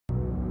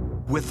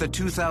With the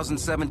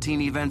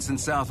 2017 events in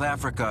South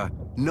Africa,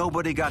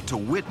 nobody got to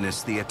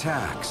witness the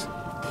attacks,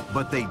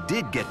 but they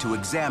did get to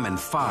examine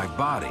 5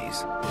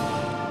 bodies.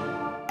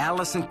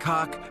 Alison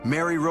Koch,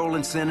 Mary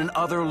Rowlandson, and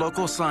other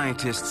local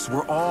scientists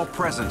were all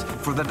present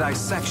for the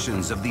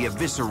dissections of the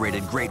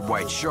eviscerated great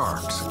white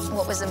sharks.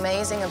 What was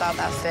amazing about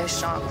that first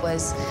shark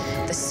was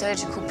the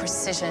surgical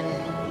precision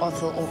of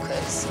the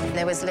orcas.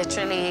 There was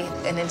literally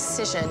an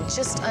incision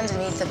just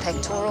underneath the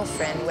pectoral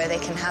fin where they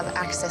can have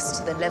access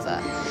to the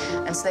liver.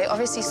 And so they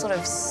obviously sort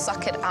of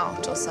suck it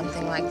out or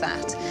something like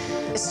that.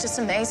 It's just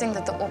amazing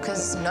that the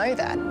orcas know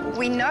that.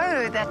 We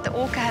know that the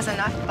orca has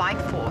enough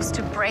bite force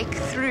to break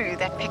through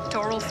that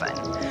pectoral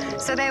fin.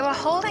 So they were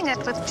holding it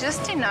with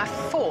just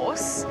enough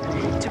force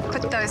to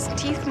put those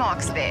teeth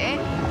marks there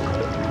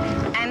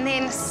and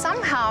then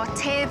somehow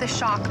tear the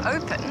shark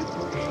open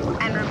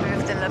and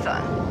remove the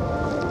liver.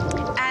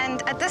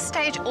 And at this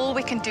stage, all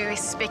we can do is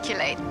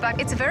speculate, but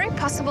it's very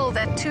possible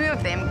that 2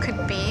 of them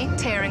could be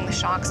tearing the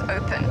sharks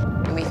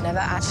open. We've never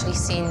actually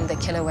seen the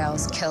killer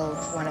whales kill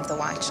one of the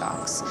white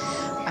sharks.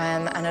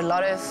 And a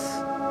lot of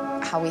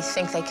how we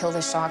think they kill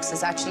the sharks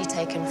is actually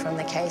taken from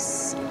the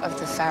case of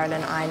the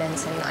Farallon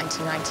Islands in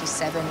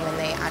 1997 when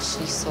they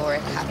actually saw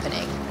it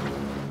happening.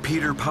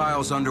 Peter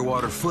Pyle's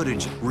underwater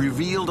footage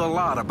revealed a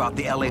lot about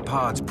the LA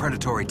pod's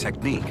predatory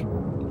technique.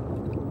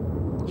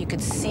 You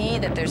could see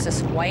that there's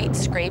this white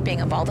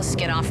scraping of all the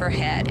skin off her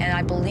head, and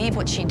I believe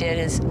what she did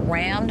is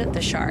rammed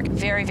the shark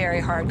very,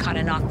 very hard, kind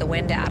of knocked the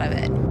wind out of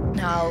it.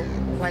 Now,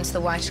 once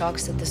the white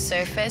sharks hit the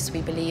surface,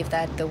 we believe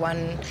that the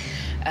one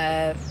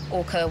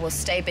orca will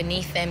stay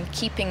beneath them,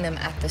 keeping them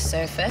at the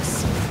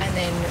surface. And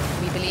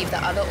then we believe the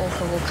other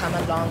orca will come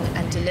along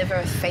and deliver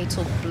a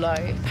fatal blow,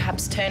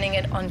 perhaps turning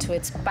it onto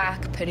its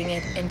back, putting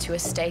it into a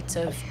state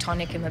of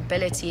tonic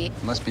immobility.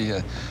 It must be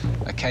a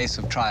case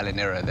of trial and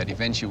error, that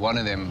eventually one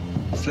of them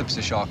flips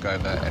the shark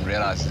over and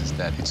realizes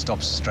that it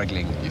stops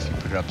struggling if you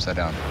put it upside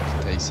down.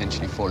 They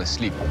essentially fall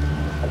asleep.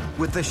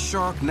 With the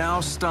shark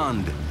now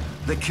stunned,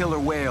 the killer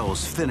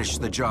whales finish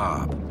the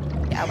job.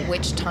 At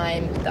which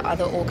time the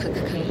other orca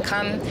can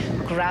come,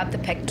 grab the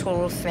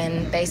pectoral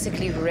fin,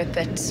 basically rip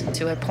it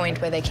to a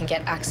point where they can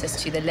get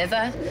access to the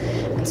liver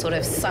and sort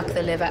of suck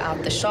the liver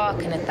out the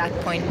shark. And at that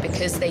point,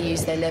 because they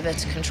use their liver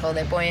to control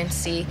their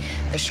buoyancy,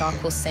 the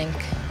shark will sink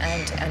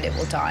and it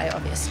will die,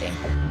 obviously.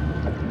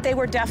 They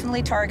were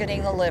definitely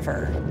targeting the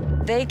liver.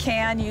 They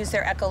can use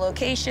their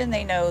echolocation.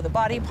 They know the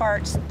body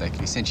parts. They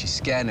can essentially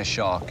scan a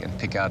shark and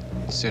pick out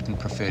certain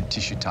preferred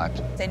tissue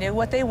types. They knew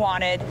what they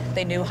wanted,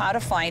 they knew how to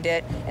find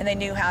it, and they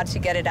knew how to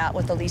get it out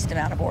with the least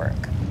amount of work.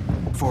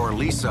 For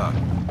Lisa,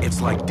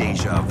 it's like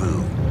deja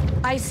vu.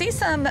 I see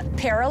some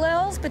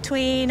parallels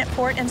between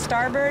port and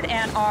starboard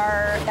and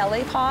our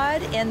LA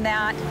pod in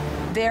that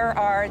there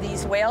are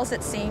these whales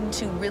that seem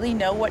to really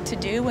know what to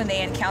do when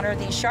they encounter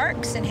these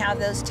sharks and have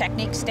those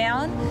techniques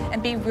down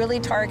and be really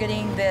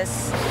targeting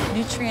this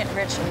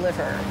nutrient-rich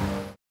liver.